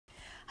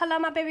Hello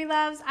my baby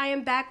loves, I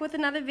am back with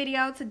another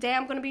video. Today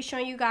I'm going to be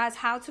showing you guys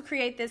how to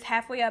create this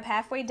halfway up,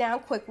 halfway down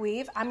quick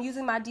weave. I'm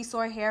using my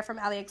DSOAR hair from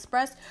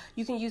AliExpress.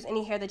 You can use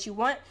any hair that you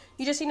want.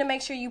 You just need to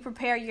make sure you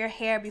prepare your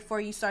hair before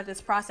you start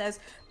this process.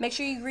 Make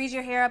sure you grease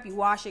your hair up, you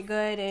wash it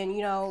good, and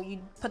you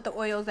put the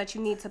oils that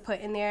you need to put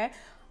in there.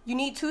 You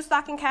need 2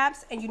 stocking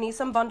caps and you need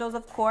some bundles,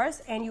 of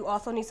course, and you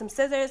also need some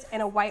scissors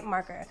and a white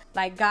marker,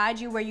 like guide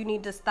you where you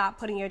need to stop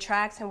putting your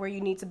tracks and where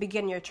you need to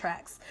begin your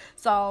tracks.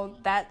 So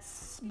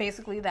that's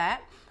basically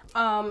that.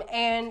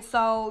 And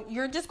so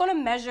you're just going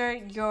to measure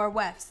your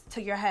wefts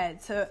to your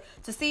head to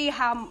see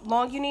how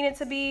long you need it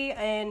to be,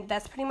 and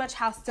that's pretty much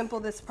how simple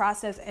this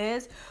process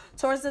is.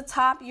 Towards the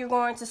top, you're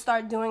going to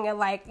start doing it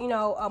like,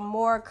 a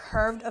more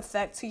curved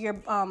effect to your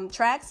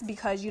tracks,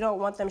 because you don't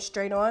want them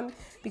straight on,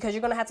 because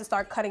you're going to have to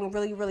start cutting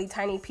really, really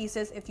tiny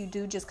pieces if you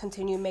do just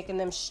continue making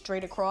them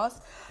straight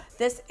across.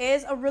 This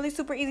is a really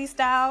super easy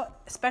style,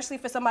 especially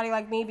for somebody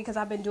like me, because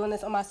I've been doing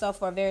this on myself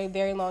for a very,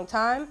 very long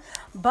time,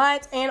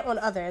 and on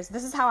others.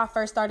 This is how I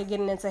first started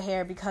getting into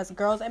hair, because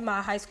girls in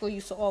my high school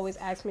used to always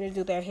ask me to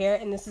do their hair,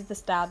 and this is the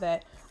style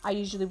that I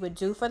usually would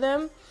do for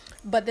them.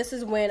 But this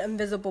is when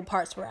invisible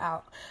parts were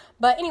out.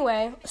 But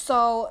anyway,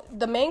 so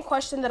the main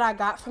question that I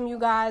got from you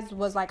guys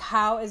was like,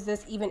 how is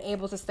this even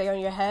able to stay on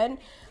your head?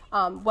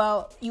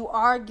 Well, you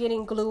are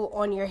getting glue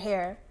on your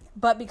hair.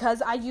 But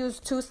because I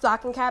use 2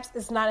 stocking caps,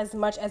 it's not as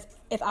much as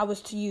if I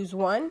was to use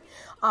 1.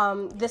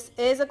 This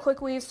is a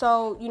quick weave,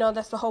 so,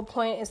 that's the whole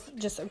point. It's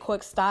just a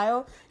quick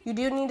style. You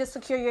do need to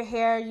secure your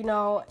hair,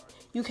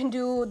 You can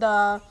do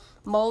the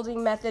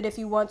molding method if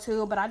you want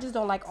to, but I just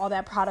don't like all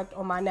that product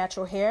on my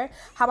natural hair.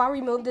 How I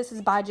remove this is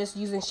by just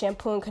using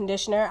shampoo and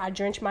conditioner. I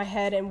drench my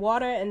head in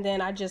water, and then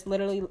I just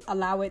literally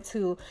allow it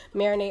to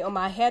marinate on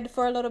my head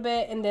for a little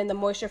bit, and then the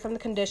moisture from the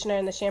conditioner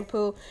and the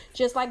shampoo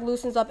just like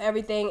loosens up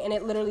everything, and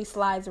it literally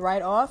slides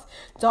right off.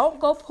 Don't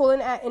go pulling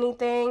at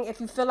anything.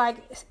 If you feel like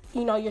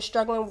you're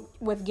struggling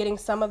with getting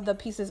some of the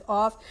pieces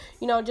off,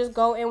 just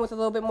go in with a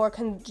little bit more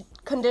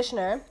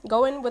conditioner.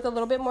 Go in with a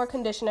little bit more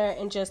conditioner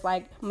and just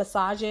like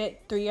massage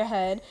it through your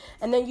head,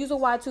 and then use a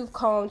wide tooth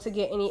comb to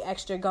get any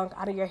extra gunk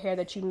out of your hair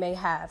that you may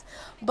have.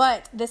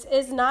 But this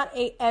is not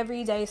a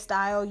everyday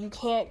style. You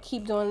can't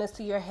keep doing this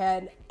to your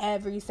head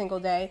every single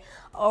day,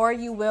 or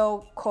you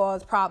will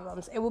cause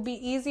problems. It will be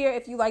easier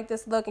if you like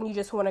this look and you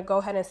just want to go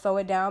ahead and sew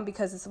it down,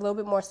 because it's a little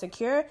bit more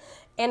secure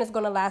and it's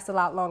going to last a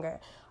lot longer.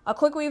 A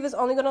quick weave is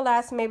only going to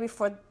last maybe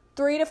for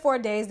 3 to 4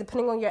 days,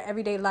 depending on your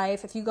everyday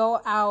life. If you go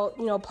out,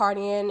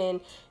 partying and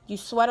you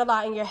sweat a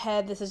lot in your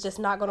head, this is just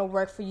not going to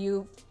work for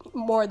you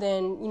more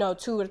than,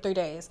 2 or 3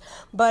 days.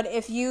 But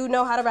if you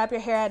know how to wrap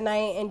your hair at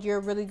night and you're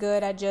really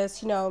good at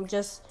just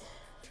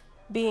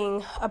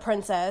being a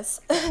princess,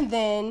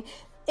 then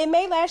it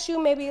may last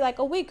you maybe like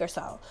a week or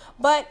so.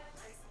 But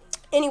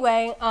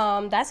anyway,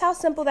 that's how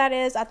simple that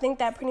is. I think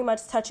that pretty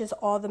much touches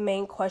all the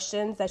main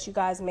questions that you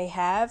guys may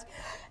have.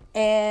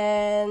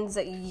 And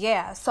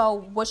yeah,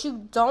 so what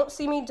you don't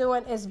see me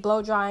doing is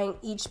blow drying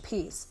each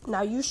piece.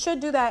 Now you should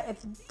do that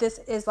if this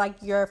is like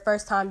your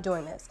first time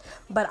doing this,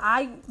 but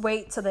I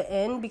wait to the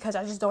end because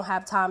I just don't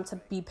have time to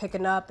be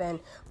picking up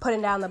and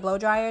putting down the blow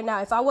dryer.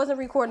 Now if I wasn't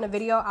recording a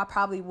video, I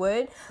probably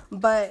would,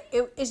 but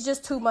it's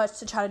just too much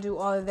to try to do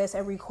all of this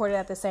and record it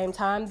at the same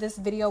time. This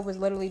video was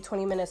literally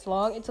 20 minutes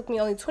long. It took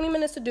me only 20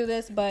 minutes to do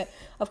this, but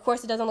of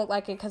course it doesn't look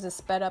like it because it's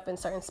sped up in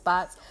certain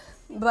spots.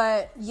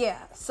 But yeah,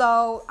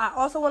 so I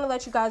also want to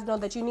let you guys know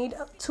that you need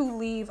to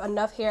leave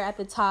enough hair at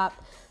the top.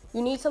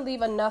 You need to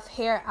leave enough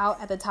hair out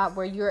at the top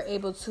where you're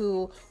able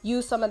to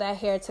use some of that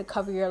hair to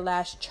cover your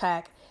lash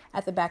track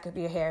at the back of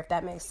your hair, if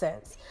that makes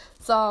sense.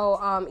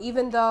 So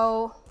even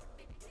though,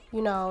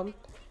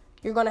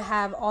 you're going to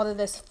have all of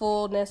this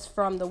fullness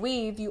from the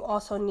weave, you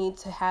also need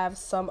to have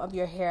some of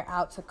your hair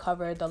out to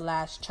cover the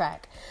lash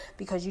track,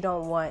 because you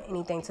don't want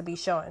anything to be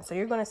showing. So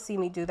you're going to see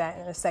me do that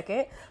in a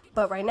second.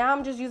 But right now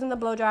I'm just using the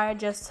blow dryer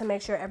just to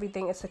make sure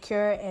everything is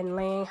secure and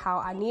laying how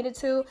I need it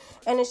to.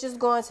 And it's just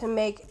going to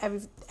make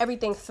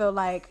everything feel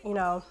like,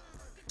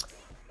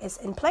 it's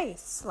in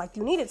place like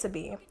you need it to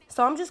be.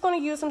 So I'm just going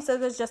to use some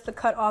scissors just to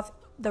cut off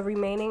the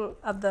remaining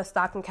of the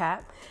stocking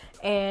cap,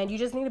 and you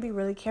just need to be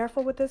really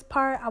careful with this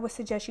part. I would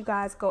suggest you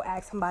guys go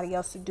ask somebody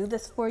else to do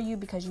this for you,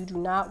 because you do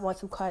not want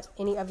to cut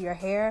any of your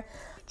hair.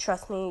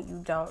 Trust me,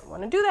 you don't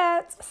want to do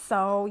that.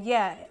 So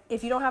yeah,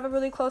 if you don't have a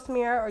really close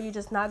mirror, or you're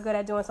just not good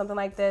at doing something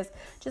like this,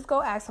 just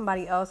go ask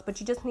somebody else. But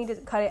you just need to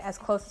cut it as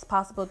close as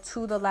possible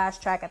to the lash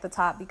track at the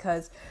top,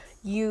 because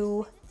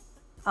you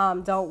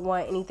don't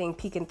want anything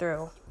peeking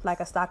through, like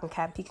a stocking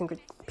cap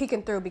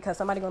peeking through, because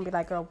somebody gonna be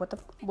like, girl,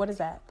 what is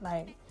that?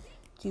 Like,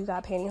 do you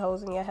got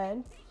pantyhose in your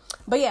head?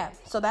 But yeah,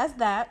 so that's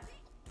that.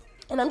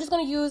 And I'm just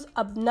going to use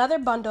another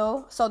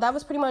bundle. So that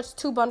was pretty much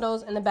 2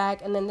 bundles in the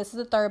back, and then this is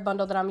the 3rd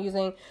bundle that I'm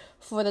using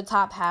for the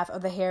top half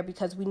of the hair,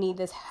 because we need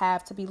this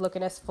half to be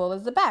looking as full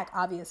as the back,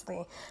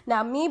 obviously.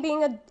 Now, me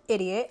being an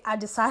idiot, I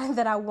decided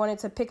that I wanted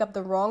to pick up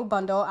the wrong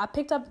bundle. I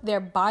picked up their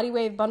body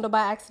wave bundle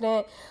by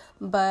accident,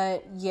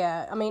 but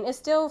yeah, I mean, it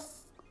still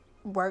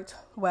worked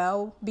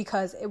well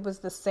because it was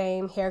the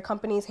same hair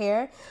company's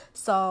hair.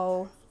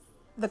 So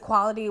the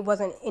quality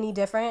wasn't any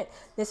different.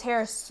 This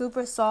hair is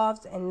super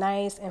soft and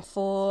nice and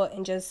full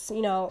and just,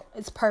 you know,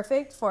 it's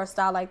perfect for a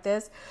style like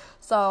this.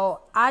 So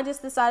I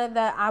just decided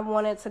that I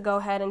wanted to go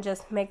ahead and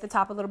just make the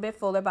top a little bit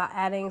fuller by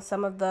adding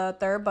some of the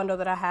third bundle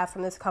that I have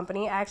from this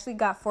company. I actually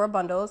got 4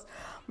 bundles,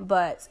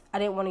 but I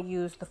didn't want to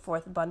use the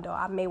 4th bundle.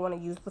 I may want to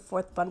use the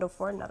 4th bundle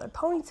for another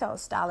ponytail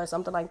style or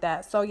something like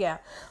that. So yeah,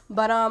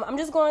 but I'm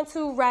just going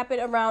to wrap it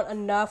around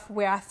enough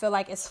where I feel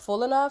like it's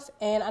full enough,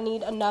 and I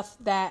need enough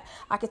that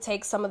I could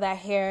take some of that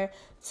hair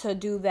to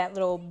do that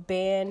little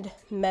band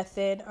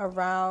method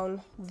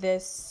around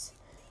this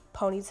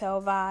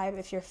ponytail vibe,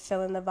 if you're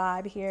feeling the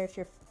vibe here,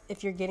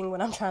 if you're getting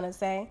what I'm trying to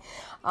say.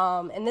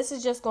 And this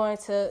is just going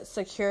to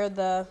secure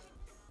the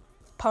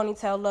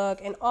ponytail look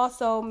and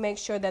also make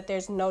sure that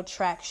there's no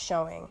tracks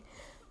showing.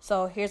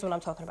 So here's what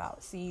I'm talking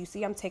about. So you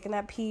see I'm taking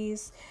that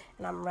piece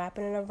and I'm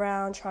wrapping it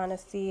around, trying to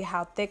see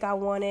how thick I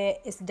want it.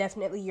 It's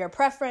definitely your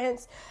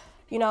preference.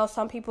 You know,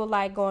 some people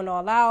like going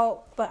all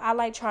out, but I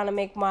like trying to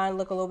make mine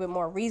look a little bit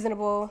more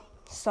reasonable.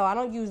 So I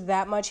don't use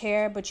that much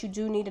hair, but you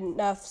do need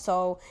enough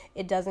so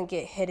it doesn't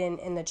get hidden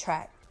in the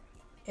track,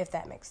 if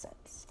that makes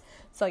sense.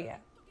 So yeah,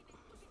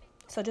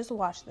 so just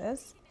wash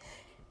this,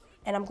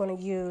 and I'm going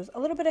to use a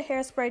little bit of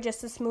hairspray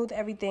just to smooth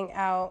everything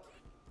out,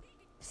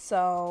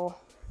 so,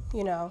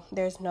 you know,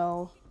 there's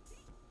no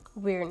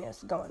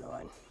weirdness going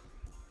on.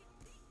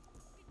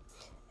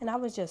 And I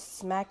was just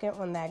smacking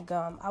on that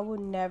gum. I would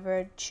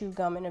never chew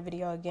gum in a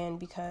video again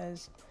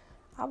because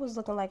I was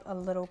looking like a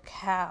little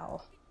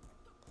cow.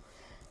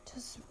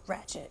 Just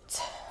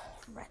ratchet,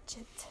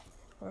 ratchet,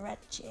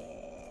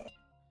 ratchet.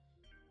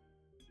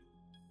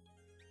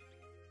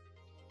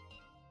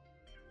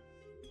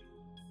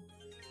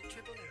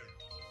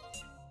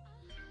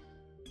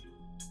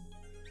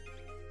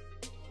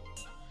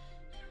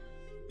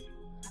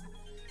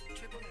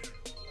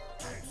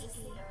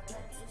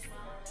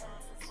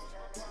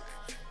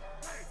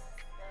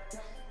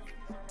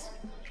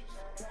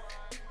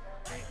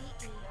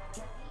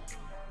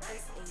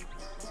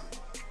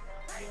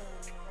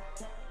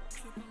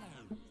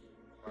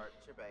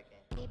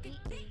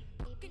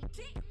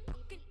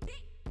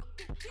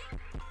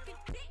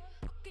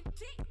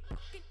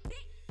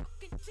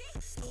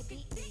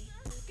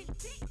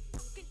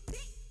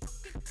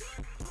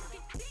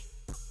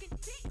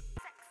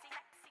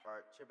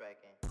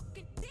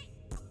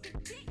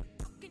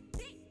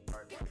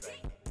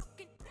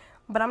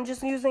 But I'm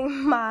just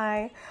using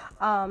my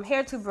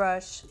hair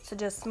toothbrush to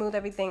just smooth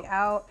everything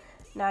out.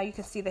 Now you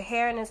can see the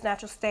hair in its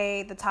natural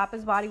state. The top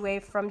is body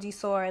wave from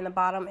DSOAR and the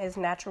bottom is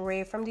natural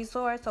wave from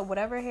DSOAR. So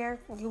whatever hair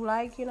you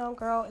like, you know,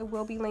 girl, it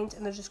will be linked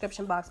in the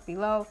description box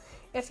below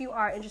if you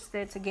are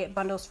interested to get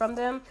bundles from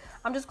them.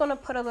 I'm just going to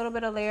put a little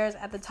bit of layers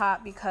at the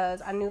top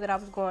because I knew that I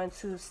was going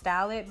to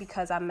style it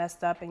because I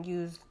messed up and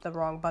used the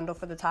wrong bundle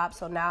for the top.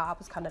 So now I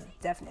was kind of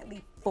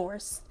definitely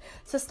forced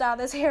to style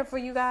this hair for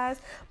you guys.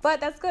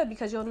 But that's good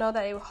because you'll know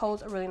that it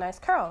holds a really nice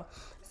curl.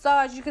 So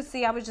as you can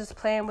see, I was just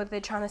playing with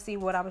it, trying to see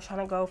what I was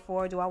trying to go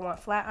for. Do I want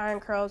flat iron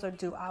curls or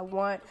do I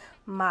want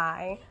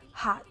my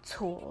Hot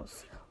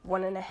Tools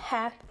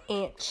 1.5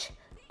 inch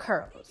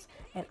curls?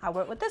 And I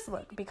went with this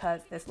look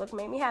because this look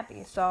made me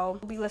happy. So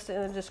it'll be listed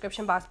in the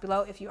description box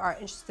below if you are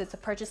interested to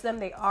purchase them.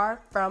 They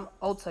are from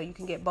Ulta. You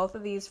can get both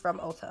of these from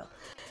Ulta.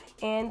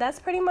 And that's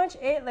pretty much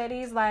it,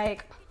 ladies.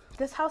 Like,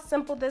 this how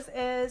simple this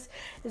is.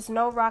 There's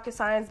no rocket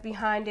science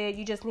behind it.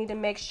 You just need to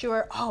make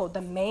sure, oh,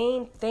 the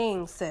main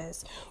thing,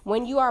 sis,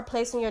 when you are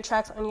placing your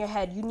tracks on your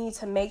head, you need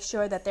to make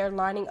sure that they're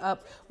lining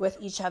up with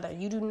each other.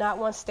 You do not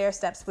want stair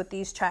steps with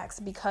these tracks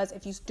because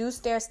if you do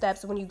stair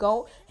steps, when you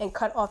go and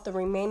cut off the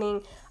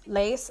remaining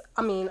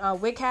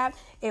wig cap,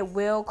 it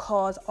will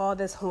cause all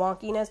this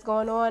wonkiness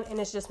going on and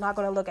it's just not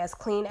going to look as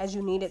clean as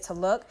you need it to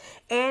look,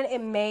 and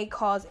it may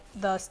cause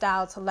the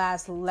style to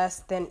last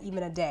less than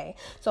even a day.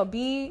 So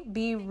be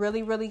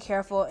really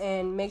careful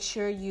and make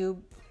sure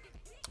you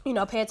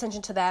pay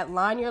attention to that.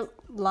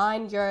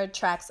 Line your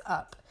tracks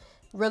up.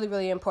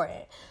 Really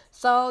important.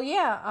 So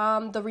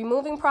yeah, the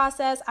removing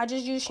process, I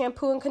just use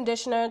shampoo and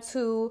conditioner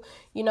to,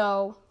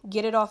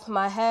 get it off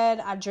my head.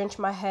 I drench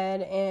my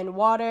head in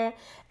water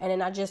and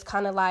then I just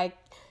kind of like,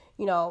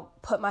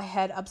 put my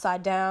head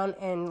upside down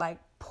and like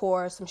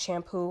pour some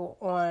shampoo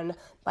on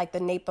like the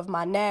nape of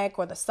my neck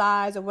or the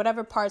sides or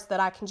whatever parts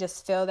that I can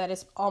just feel that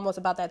it's almost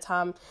about that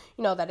time,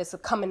 that it's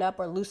coming up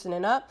or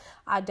loosening up.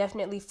 I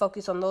definitely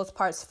focus on those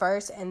parts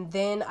first, and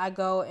then I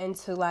go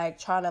into like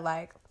trying to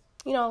like,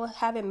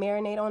 have it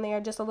marinate on there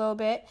just a little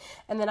bit.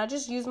 And then I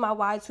just use my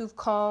wide tooth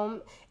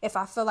comb if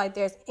I feel like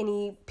there's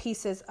any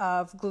pieces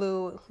of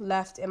glue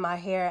left in my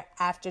hair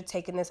after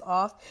taking this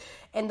off.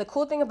 And the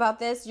cool thing about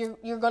this,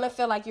 you're going to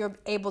feel like you're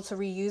able to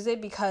reuse it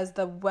because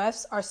the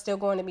wefts are still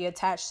going to be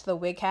attached to the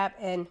wig cap.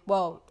 And,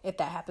 well, if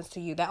that happens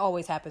to you, that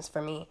always happens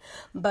for me.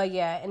 But,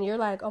 yeah, and you're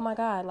like, oh, my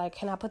God, like,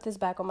 can I put this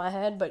back on my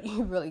head? But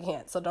you really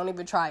can't, so don't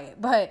even try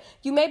it. But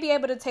you may be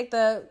able to take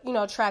the,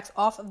 tracks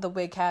off of the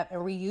wig cap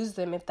and reuse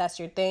them if that's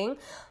your thing.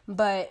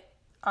 But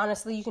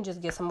honestly, you can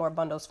just get some more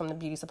bundles from the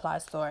beauty supply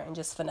store and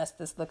just finesse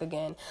this look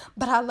again.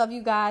 But I love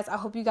you guys. I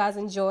hope you guys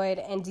enjoyed,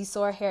 and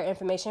DSOAR hair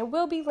information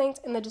will be linked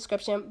in the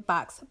description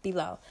box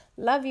below.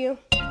 Love you.